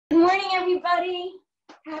morning, everybody.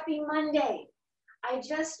 Happy Monday. I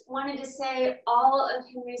just wanted to say all of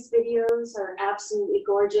Henry's videos are absolutely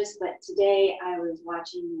gorgeous, but today I was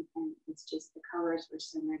watching and it's just the colors were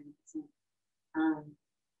so magnificent.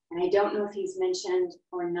 And I don't know if he's mentioned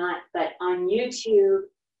or not, but on YouTube,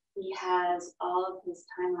 he has all of his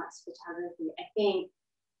time-lapse photography, I think,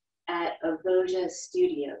 at Avoja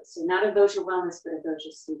Studio. So not Avoja Wellness, but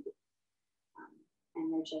Avoja Studio.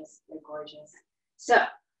 And they're gorgeous. So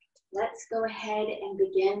let's go ahead and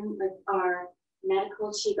begin with our medical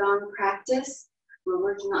Qigong practice. We're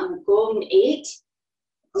working on the Golden 8,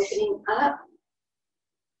 opening up,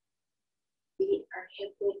 feet are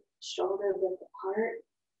hip width, shoulder width apart.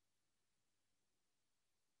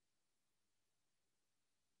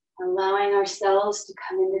 Allowing ourselves to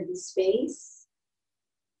come into the space.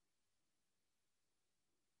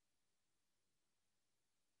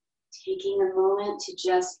 Taking a moment to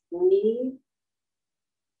just breathe.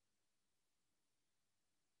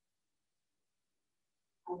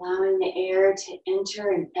 Allowing the air to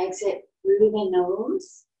enter and exit through the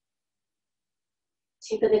nose.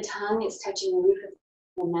 Tip of the tongue is touching the roof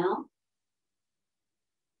of the mouth.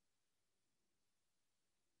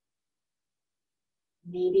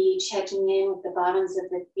 Maybe checking in with the bottoms of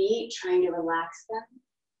the feet, trying to relax them.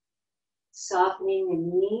 Softening the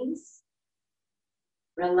knees.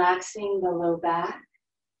 Relaxing the low back.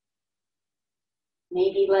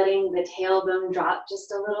 Maybe letting the tailbone drop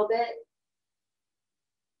just a little bit.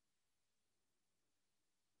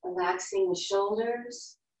 Relaxing the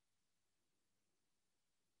shoulders.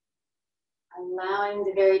 Allowing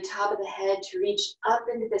the very top of the head to reach up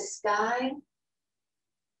into the sky.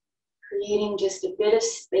 Creating just a bit of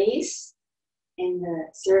space in the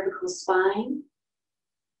cervical spine.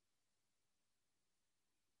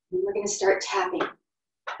 And we're going to start tapping.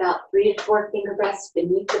 About 3 to 4 finger breaths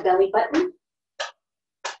beneath the belly button.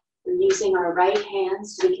 We're using our right hand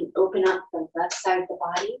so we can open up the left side of the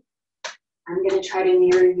body. I'm going to try to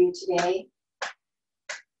mirror you today.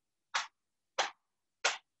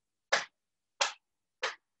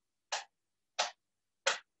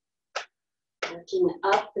 Working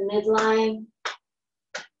up the midline.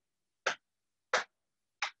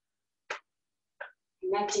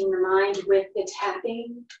 Connecting the mind with the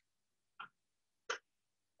tapping.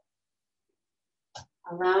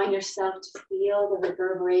 Allowing yourself to feel the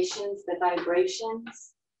reverberations, the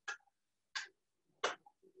vibrations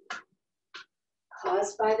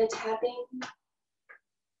caused by the tapping.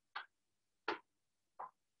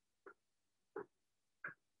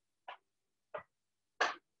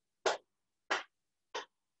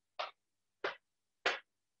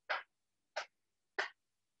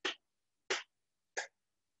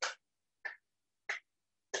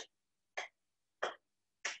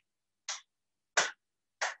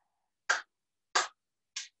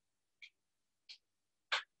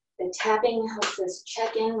 The tapping helps us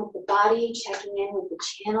check in with the body, checking in with the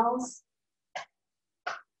channels.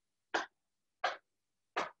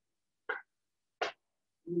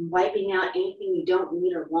 And wiping out anything you don't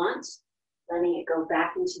need or want, letting it go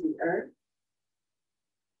back into the earth.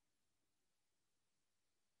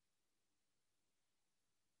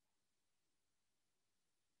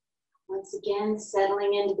 Once again,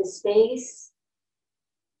 settling into the space.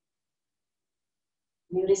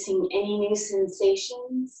 Noticing any new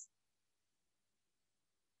sensations.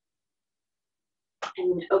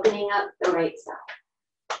 And opening up the right side.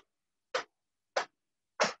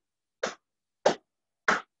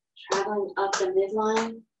 Traveling up the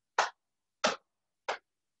midline.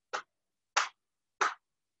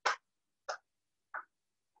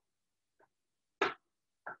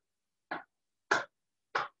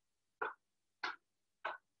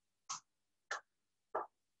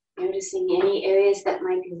 Noticing any areas that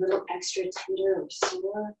might be a little extra tender or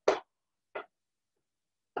sore.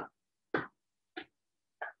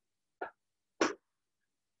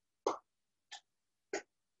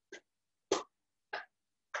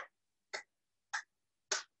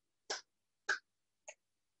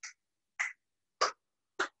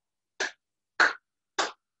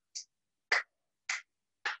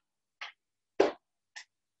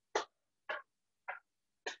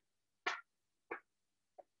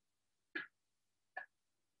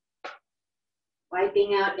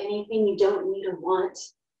 Wiping out anything you don't need or want.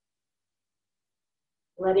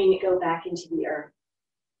 Letting it go back into the earth.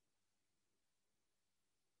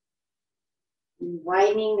 And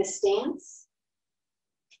widening the stance.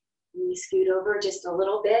 And we scoot over just a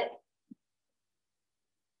little bit.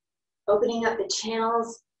 Opening up the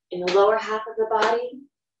channels in the lower half of the body.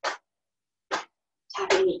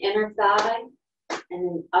 Tapping the inner thigh and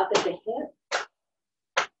then up at the hip.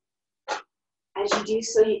 As you do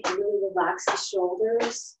so, you can really relax the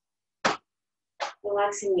shoulders,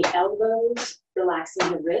 relaxing the elbows, relaxing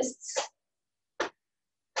the wrists.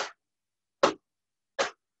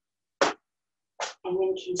 And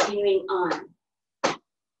then continuing on,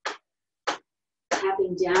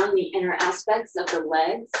 tapping down the inner aspects of the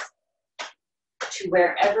legs to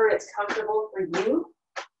wherever it's comfortable for you.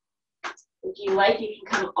 If you like, you can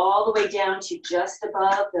come all the way down to just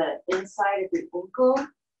above the inside of your ankle.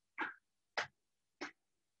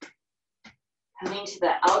 Coming to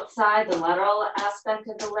the outside, the lateral aspect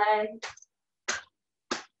of the leg.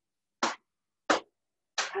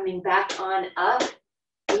 Coming back on up,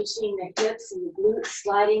 reaching the hips and the glutes,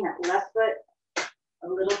 sliding that left foot a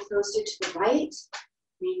little closer to the right,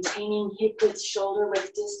 maintaining hip width, shoulder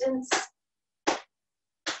width distance.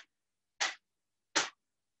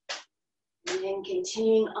 And then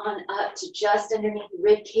continuing on up to just underneath the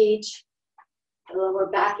rib cage, the lower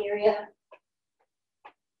back area,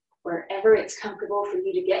 wherever it's comfortable for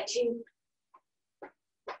you to get to.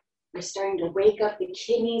 We're starting to wake up the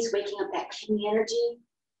kidneys, waking up that kidney energy,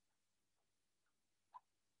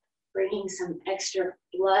 bringing some extra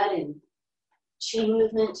blood and chi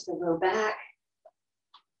movement to the low back.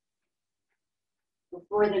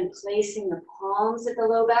 Before then placing the palms at the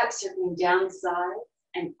low back, circling down the side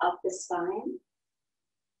and up the spine.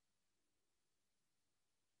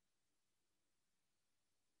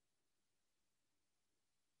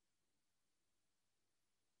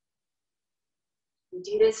 We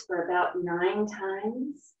do this for about 9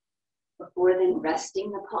 times before then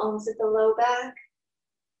resting the palms at the low back,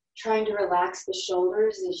 trying to relax the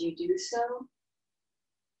shoulders as you do so,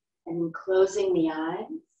 and then closing the eyes.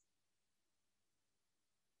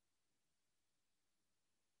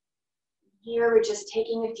 Here we're just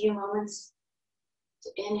taking a few moments to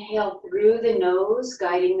inhale through the nose,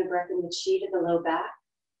 guiding the breath and the chi to the low back,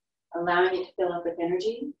 allowing it to fill up with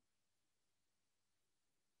energy.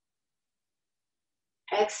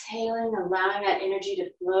 Exhaling, allowing that energy to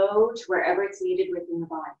flow to wherever it's needed within the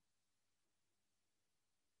body.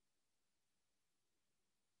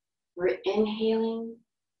 We're inhaling,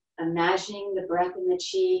 imagining the breath and the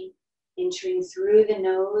chi entering through the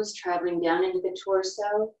nose, traveling down into the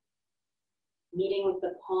torso, meeting with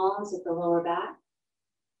the palms at the lower back.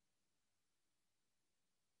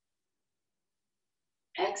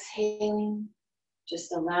 Exhaling,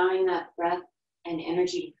 just allowing that breath and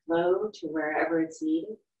energy to flow to wherever it's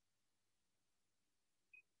needed.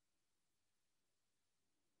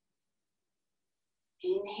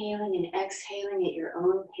 Inhaling and exhaling at your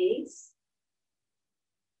own pace.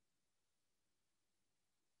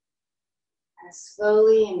 As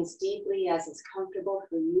slowly and as deeply as is comfortable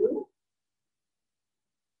for you.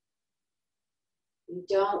 You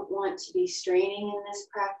don't want to be straining in this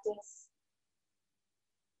practice.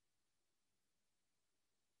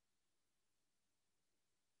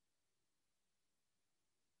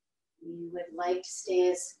 You would like to stay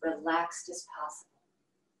as relaxed as possible.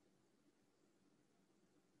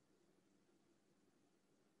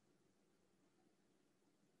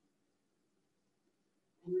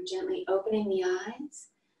 And we're gently opening the eyes,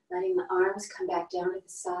 letting the arms come back down to the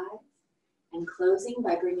sides, and closing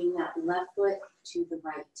by bringing that left foot to the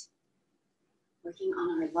right. Working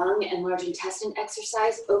on our lung and large intestine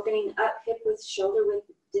exercise, opening up hip width, shoulder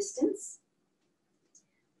width distance.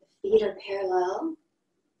 The feet are parallel.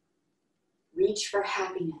 Reach for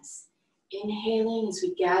happiness. Inhaling as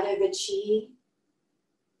we gather the chi.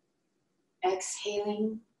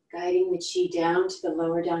 Exhaling, guiding the chi down to the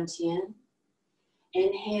lower dantian.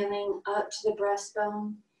 Inhaling up to the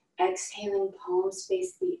breastbone. Exhaling, palms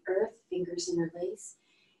face the earth, fingers interlace.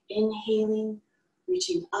 Inhaling,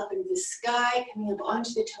 reaching up into the sky, coming up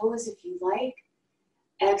onto the toes if you like.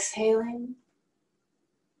 Exhaling,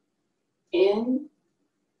 in,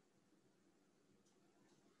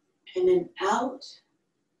 and then out,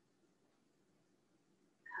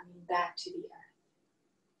 coming back to the earth.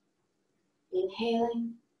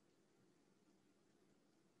 Inhaling,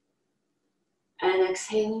 and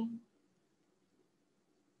exhaling.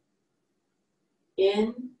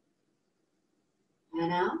 In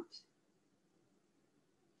and out.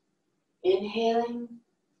 Inhaling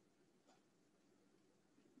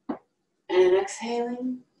and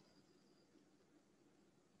exhaling.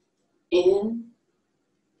 In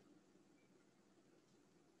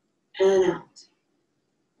and out.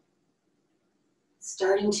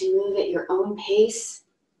 Starting to move at your own pace,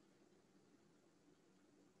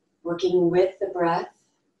 working with the breath.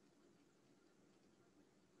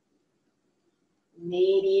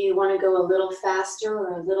 Maybe you want to go a little faster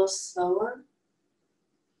or a little slower,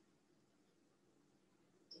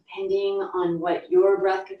 depending on what your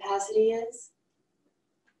breath capacity is.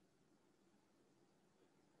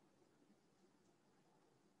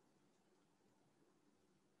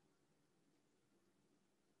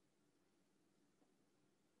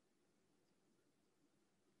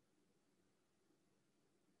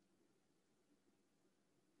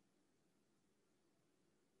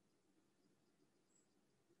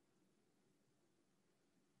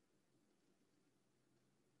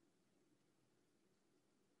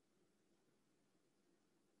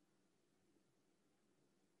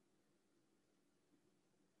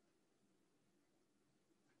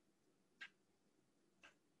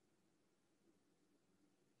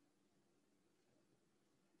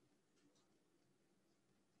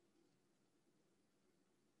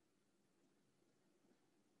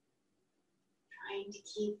 Trying to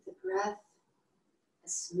keep the breath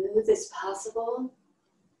as smooth as possible.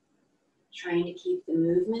 Trying to keep the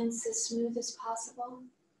movements as smooth as possible.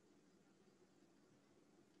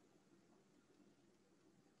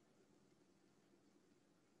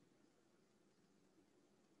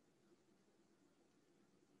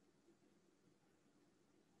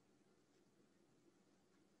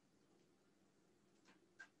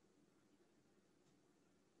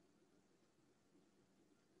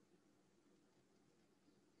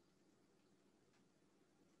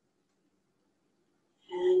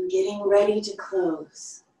 And getting ready to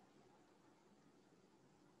close.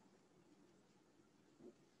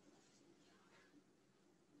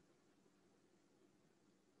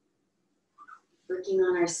 Working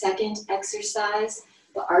on our second exercise,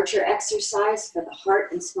 the archer exercise for the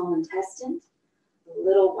heart and small intestine. A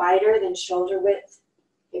little wider than shoulder width,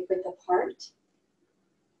 hip width apart.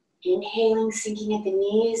 Inhaling, sinking at the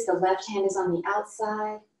knees, the left hand is on the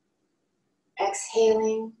outside.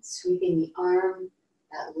 Exhaling, sweeping the arm,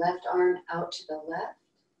 that left arm out to the left.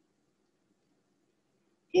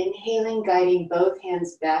 Inhaling, guiding both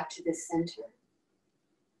hands back to the center.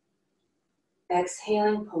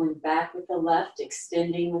 Exhaling, pulling back with the left,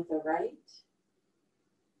 extending with the right.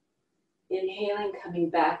 Inhaling, coming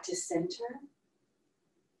back to center.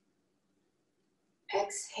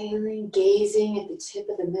 Exhaling, gazing at the tip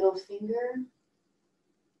of the middle finger.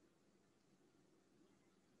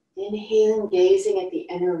 Inhaling, gazing at the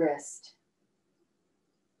inner wrist.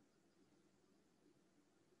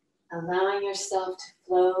 Allowing yourself to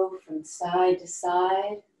flow from side to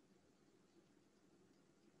side.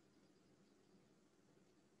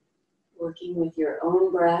 Working with your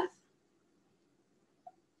own breath.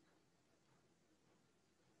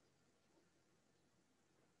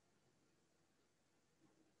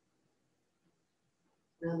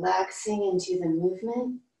 Relaxing into the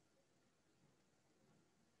movement.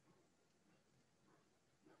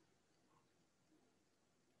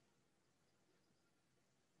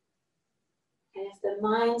 And if the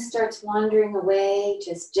mind starts wandering away,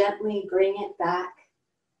 just gently bring it back.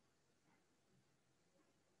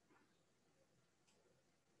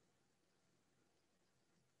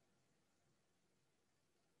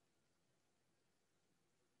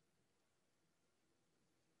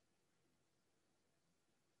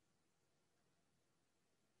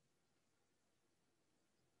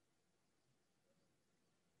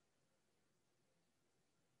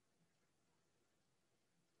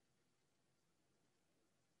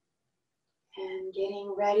 And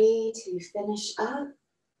getting ready to finish up.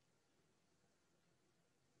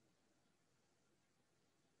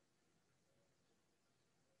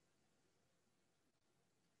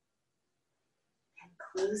 And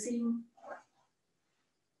closing.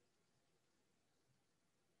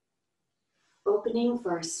 Opening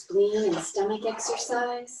for our spleen and stomach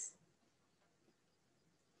exercise.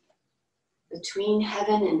 Between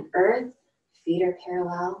heaven and earth, feet are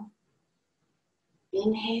parallel.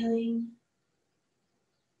 Inhaling.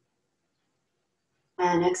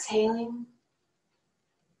 And exhaling.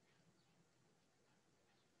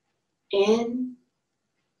 In.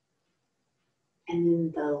 And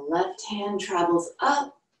then the left hand travels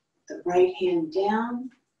up, the right hand down.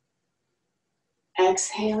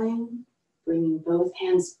 Exhaling, bringing both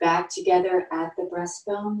hands back together at the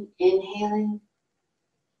breastbone. Inhaling.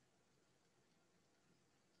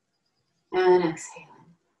 And exhaling.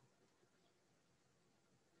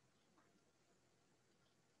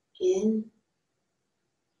 In.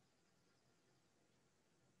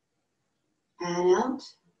 And out.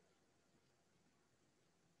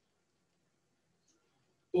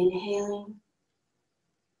 Inhaling.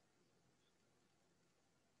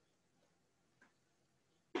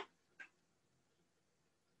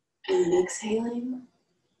 And exhaling.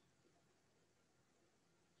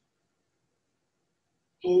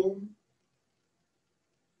 In.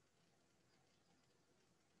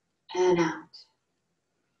 And out.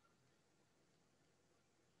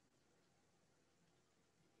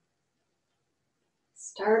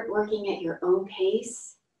 Start working at your own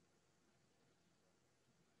pace.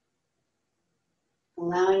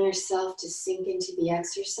 Allowing yourself to sink into the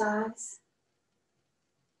exercise.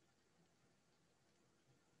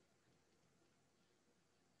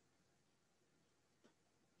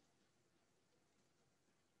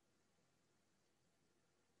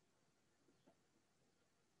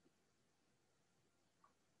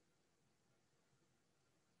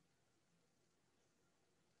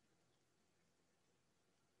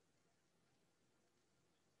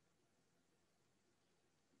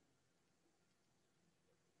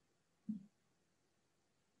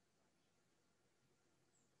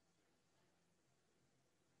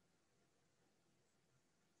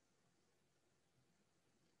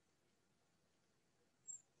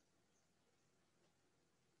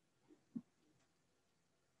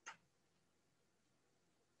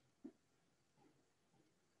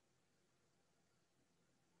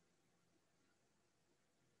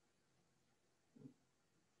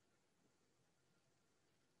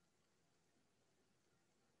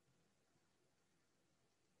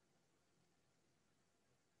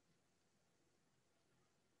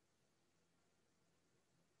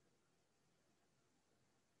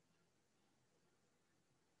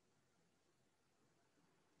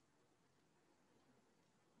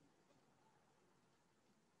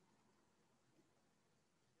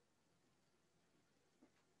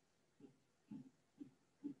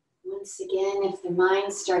 Once again, if the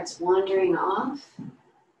mind starts wandering off,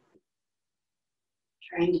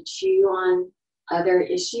 trying to chew on other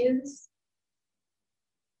issues,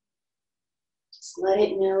 just let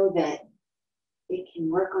it know that it can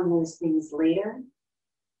work on those things later.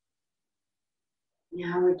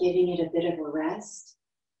 Now we're giving it a bit of a rest.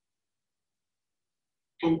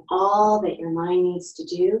 And all that your mind needs to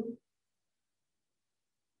do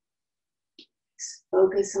is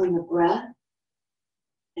focus on the breath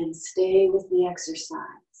and stay with the exercise.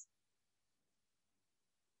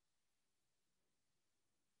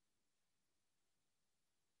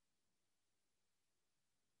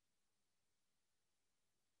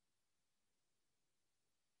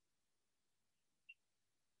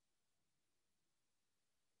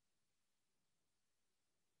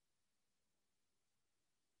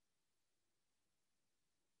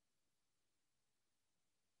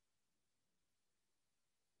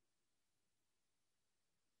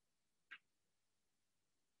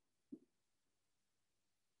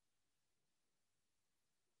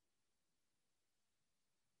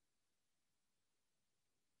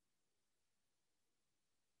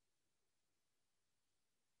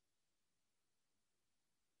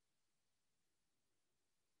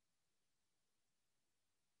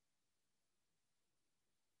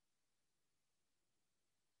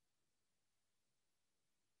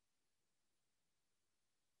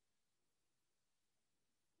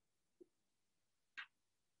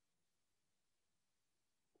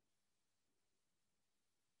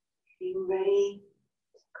 Being ready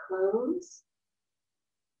to close.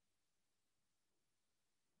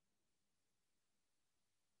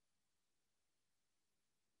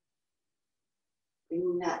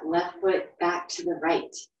 Bringing that left foot back to the right.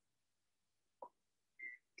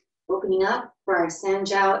 Opening up for our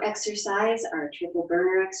Sanjiao exercise, our triple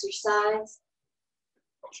burner exercise.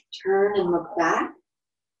 Turn and look back.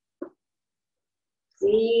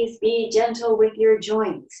 Please be gentle with your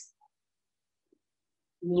joints.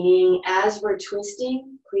 Meaning, as we're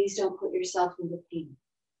twisting, please don't put yourself into pain.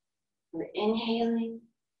 We're inhaling,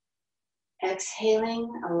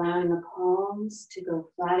 exhaling, allowing the palms to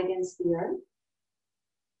go flat against the earth.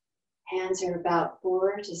 Hands are about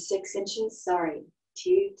 2 to 6 inches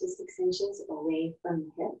away from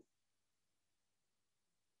the hip.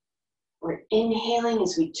 We're inhaling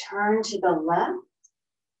as we turn to the left,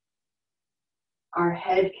 our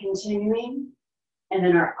head continuing, and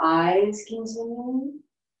then our eyes continuing.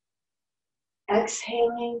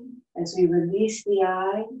 Exhaling as we release the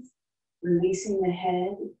eyes, releasing the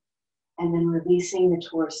head, and then releasing the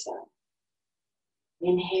torso.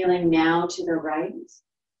 Inhaling now to the right,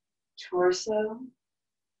 torso,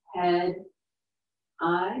 head,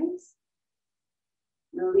 eyes.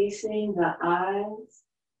 Releasing the eyes,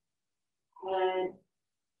 head,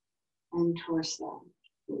 and torso.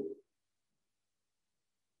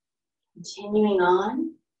 Continuing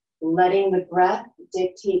on, letting the breath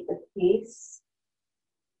dictate the pace.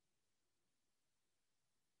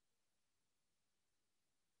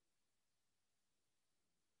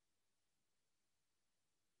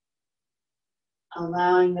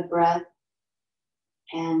 Allowing the breath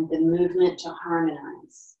and the movement to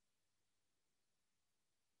harmonize.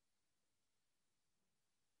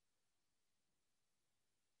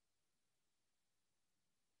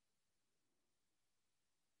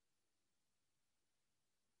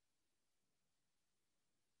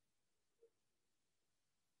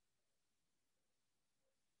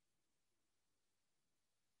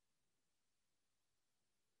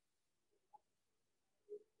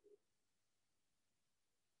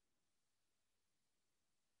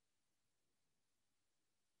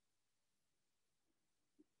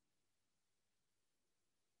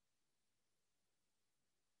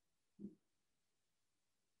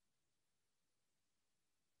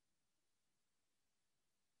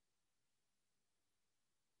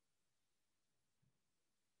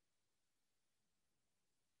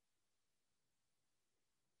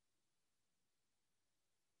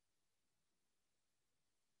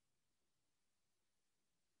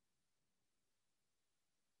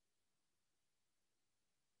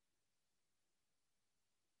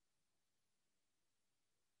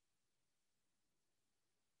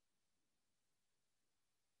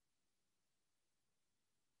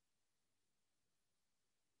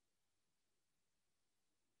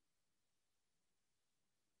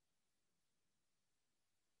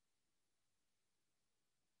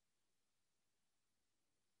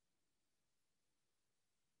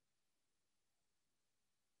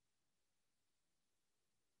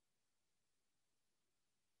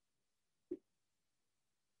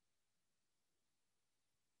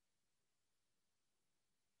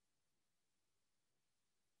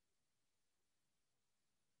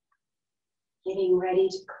 Getting ready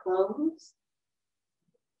to close.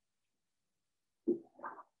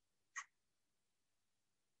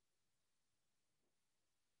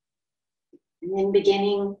 And then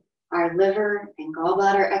beginning our liver and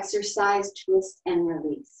gallbladder exercise, twist and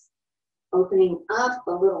release. Opening up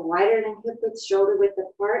a little wider than hip width, shoulder width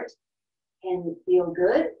apart, can feel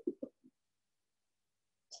good.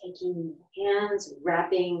 Taking hands,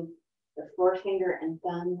 wrapping the forefinger and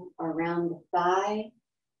thumb around the thigh.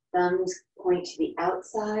 Thumbs point to the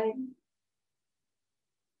outside.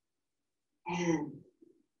 And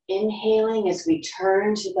inhaling as we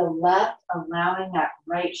turn to the left, allowing that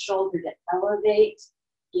right shoulder to elevate,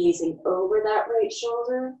 gazing over that right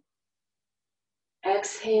shoulder.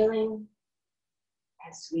 Exhaling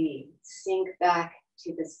as we sink back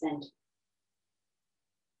to the center.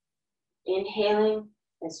 Inhaling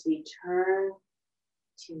as we turn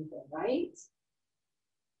to the right.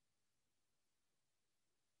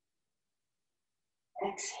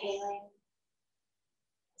 Exhaling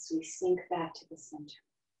as we sink back to the center.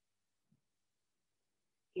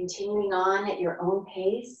 Continuing on at your own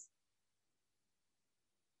pace.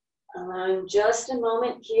 Allowing just a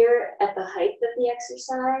moment here at the height of the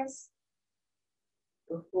exercise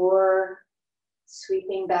before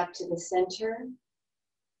sweeping back to the center.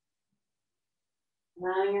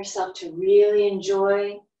 Allowing yourself to really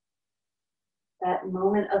enjoy that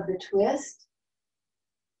moment of the twist.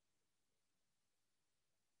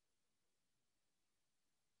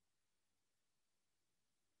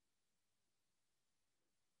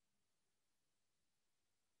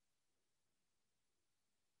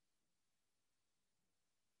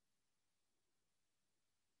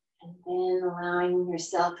 And then allowing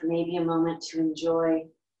yourself maybe a moment to enjoy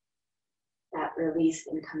that release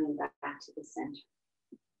and coming back to the center.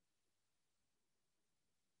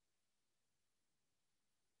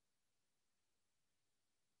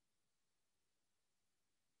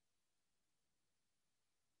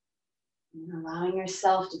 And allowing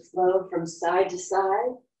yourself to flow from side to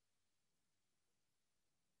side.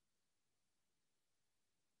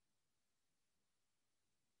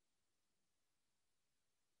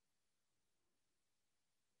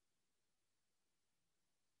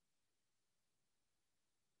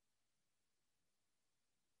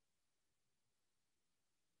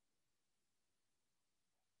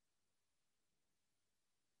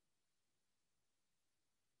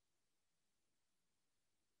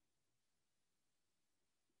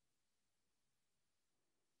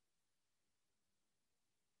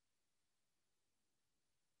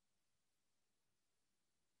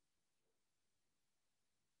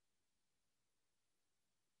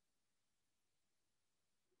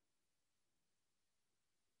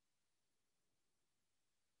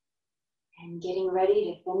 And getting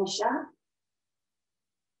ready to finish up.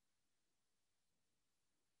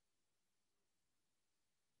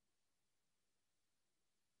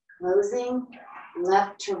 Closing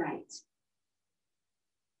left to right.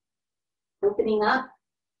 Opening up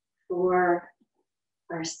for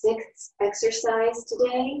our sixth exercise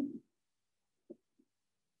today.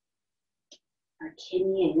 Our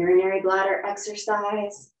kidney and urinary bladder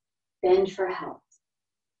exercise. Bend for health.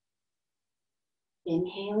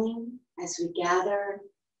 Inhaling as we gather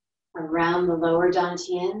around the lower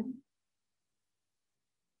dantian.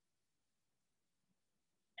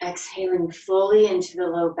 Exhaling fully into the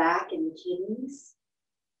low back and the kidneys.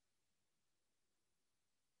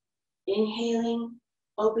 Inhaling,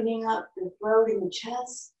 opening up the throat and the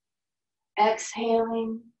chest.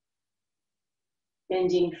 Exhaling,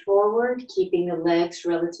 bending forward, keeping the legs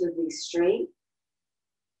relatively straight.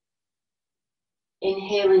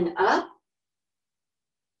 Inhaling up.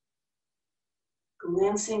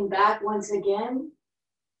 Glancing back once again,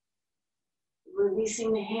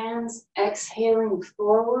 releasing the hands, exhaling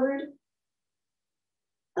forward,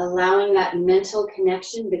 allowing that mental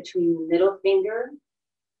connection between the middle finger,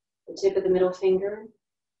 the tip of the middle finger,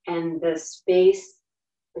 and the space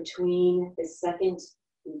between the second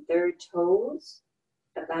and third toes,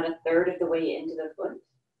 about a third of the way into the foot.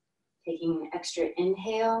 Taking an extra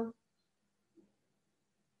inhale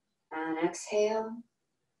and exhale.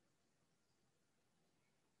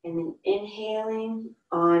 And then inhaling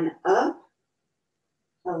on up,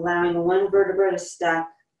 allowing one vertebra to stack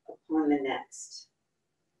upon the next.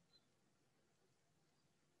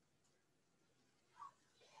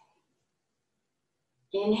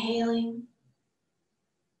 Inhaling.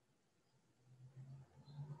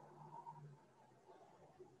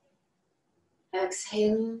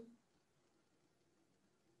 Exhaling.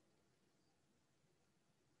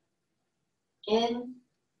 In.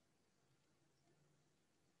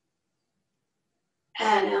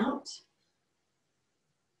 And out.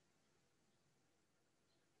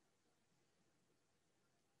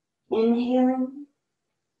 Inhaling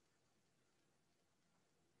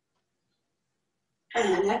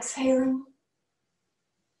and exhaling.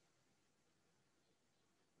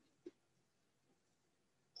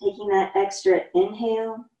 Taking that extra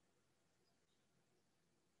inhale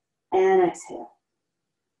and exhale.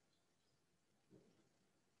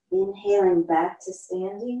 Inhaling back to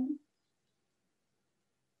standing.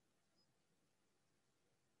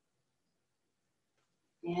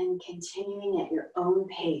 And continuing at your own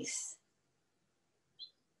pace.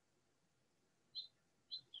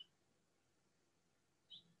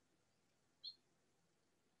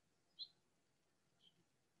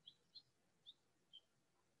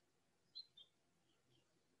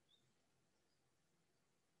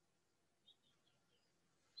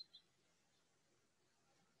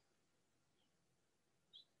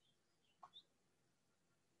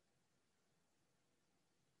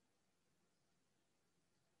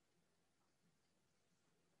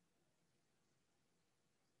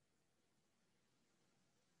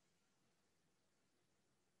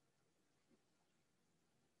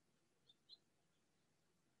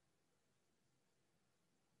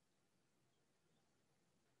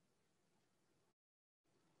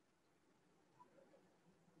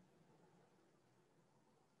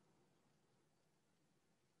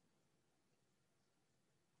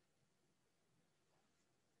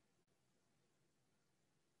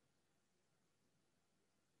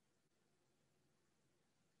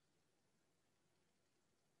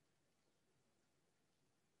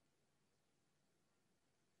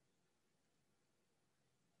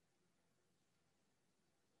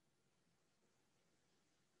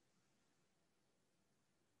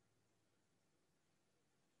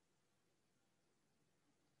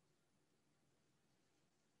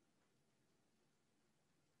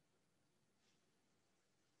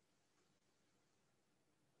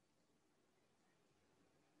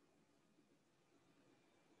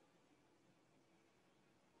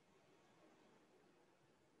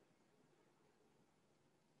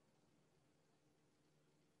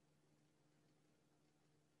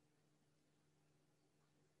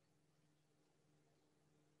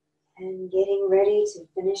 And getting ready to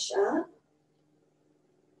finish up.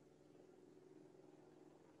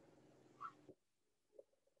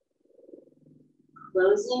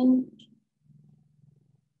 Closing.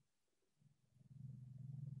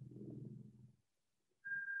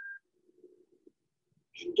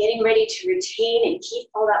 And getting ready to retain and keep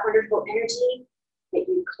all that wonderful energy that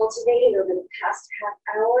you cultivated over the past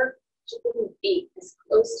half hour. Keeping your feet as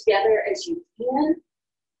close together as you can.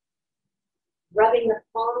 Rubbing the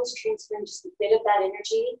palms, transferring just a bit of that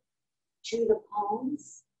energy to the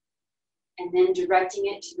palms. And then directing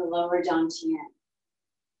it to the lower dantian.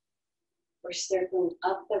 We're circling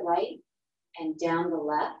up the right and down the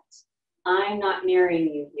left. I'm not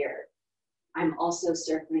mirroring you here. I'm also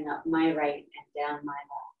circling up my right and down my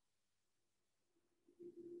left.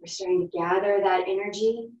 We're starting to gather that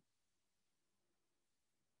energy.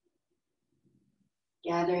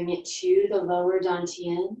 Gathering it to the lower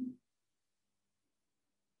dantian.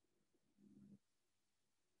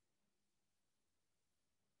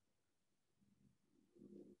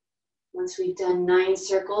 Once we've done 9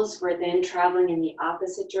 circles, we're then traveling in the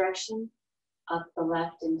opposite direction, up the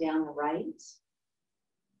left and down the right.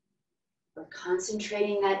 We're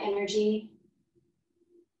concentrating that energy,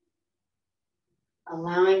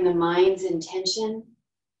 allowing the mind's intention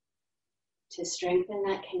to strengthen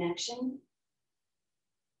that connection.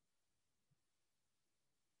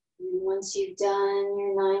 And once you've done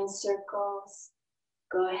your 9 circles,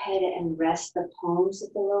 go ahead and rest the palms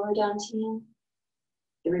of the lower dantian.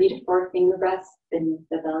 3 to 4 finger breaths beneath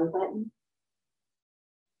the belly button.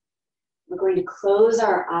 We're going to close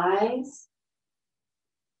our eyes.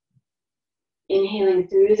 Inhaling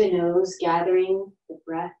through the nose, gathering the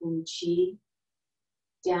breath and chi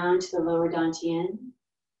down to the lower dantian.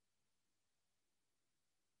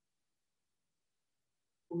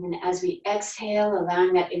 And then as we exhale,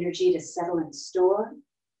 allowing that energy to settle and store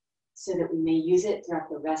so that we may use it throughout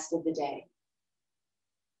the rest of the day.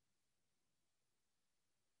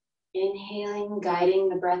 Inhaling, guiding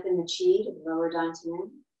the breath and the chi to the lower dantian.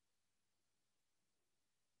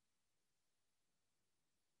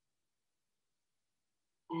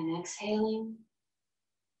 And exhaling,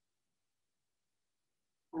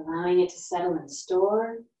 allowing it to settle and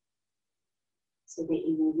store so that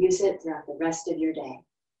you may use it throughout the rest of your day.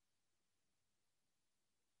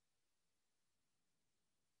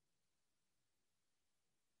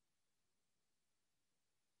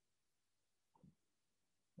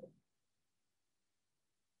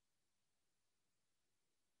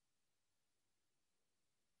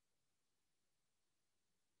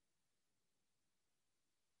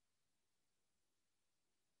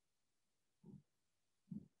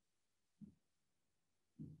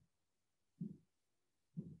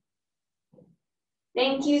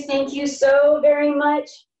 Thank you so very much.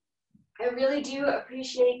 I really do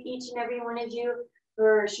appreciate each and every one of you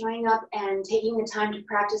for showing up and taking the time to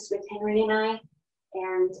practice with Henry and I.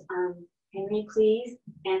 And Henry, please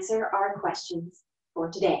answer our questions for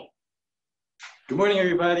today. Good morning,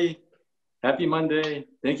 everybody. Happy Monday.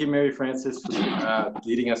 Thank you, Mary Frances, for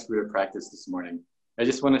leading us through the practice this morning. I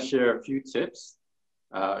just want to share a few tips.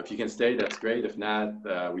 If you can stay, that's great. If not,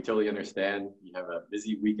 we totally understand. You have a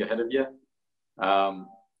busy week ahead of you.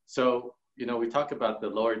 So, you know, we talk about the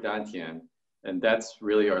lower dantian, and that's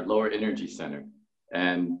really our lower energy center.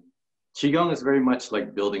 And Qigong is very much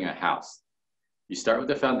like building a house. You start with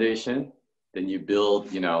the foundation, then you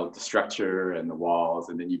build, you know, the structure and the walls,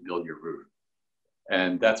 and then you build your roof.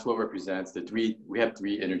 And that's what represents we have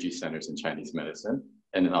three energy centers in Chinese medicine,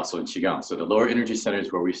 and then also in Qigong. So the lower energy center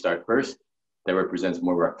is where we start first. That represents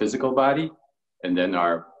more of our physical body. And then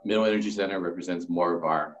our middle energy center represents more of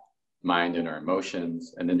our mind and our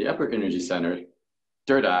emotions. And then the upper energy center,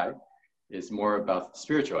 third eye, is more about the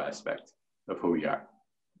spiritual aspect of who we are.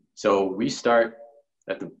 So we start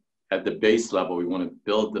at the base level. We want to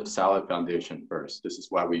build the solid foundation first. This is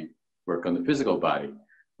why we work on the physical body,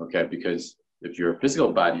 okay? Because if your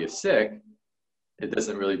physical body is sick, it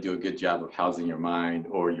doesn't really do a good job of housing your mind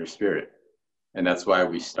or your spirit. And that's why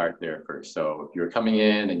we start there first. So if you're coming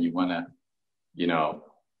in and you want to, you know,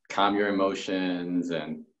 calm your emotions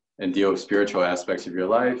and deal with spiritual aspects of your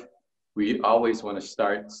life, we always want to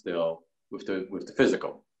start still with the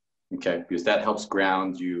physical, okay? Because that helps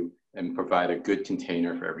ground you and provide a good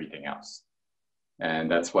container for everything else.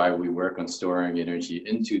 And that's why we work on storing energy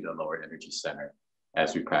into the lower energy center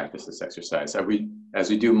as we practice this exercise. As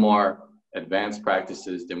we do more advanced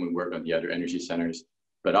practices, then we work on the other energy centers.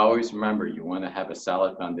 But always remember, you want to have a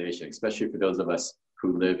solid foundation, especially for those of us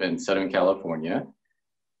who live in Southern California.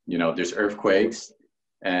 You know, there's earthquakes,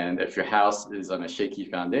 and if your house is on a shaky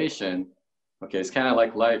foundation, okay, it's kind of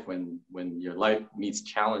like life when your life meets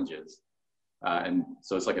challenges. And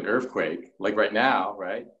so it's like an earthquake, like right now,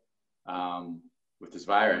 right, with this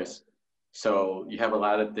virus. So you have a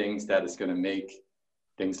lot of things that is going to make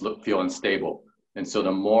things feel unstable. And so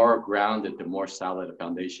the more grounded, the more solid a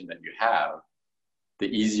foundation that you have,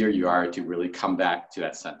 the easier you are to really come back to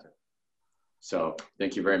that center. So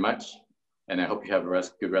thank you very much. And I hope you have a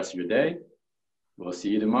good rest of your day. We'll see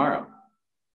you tomorrow.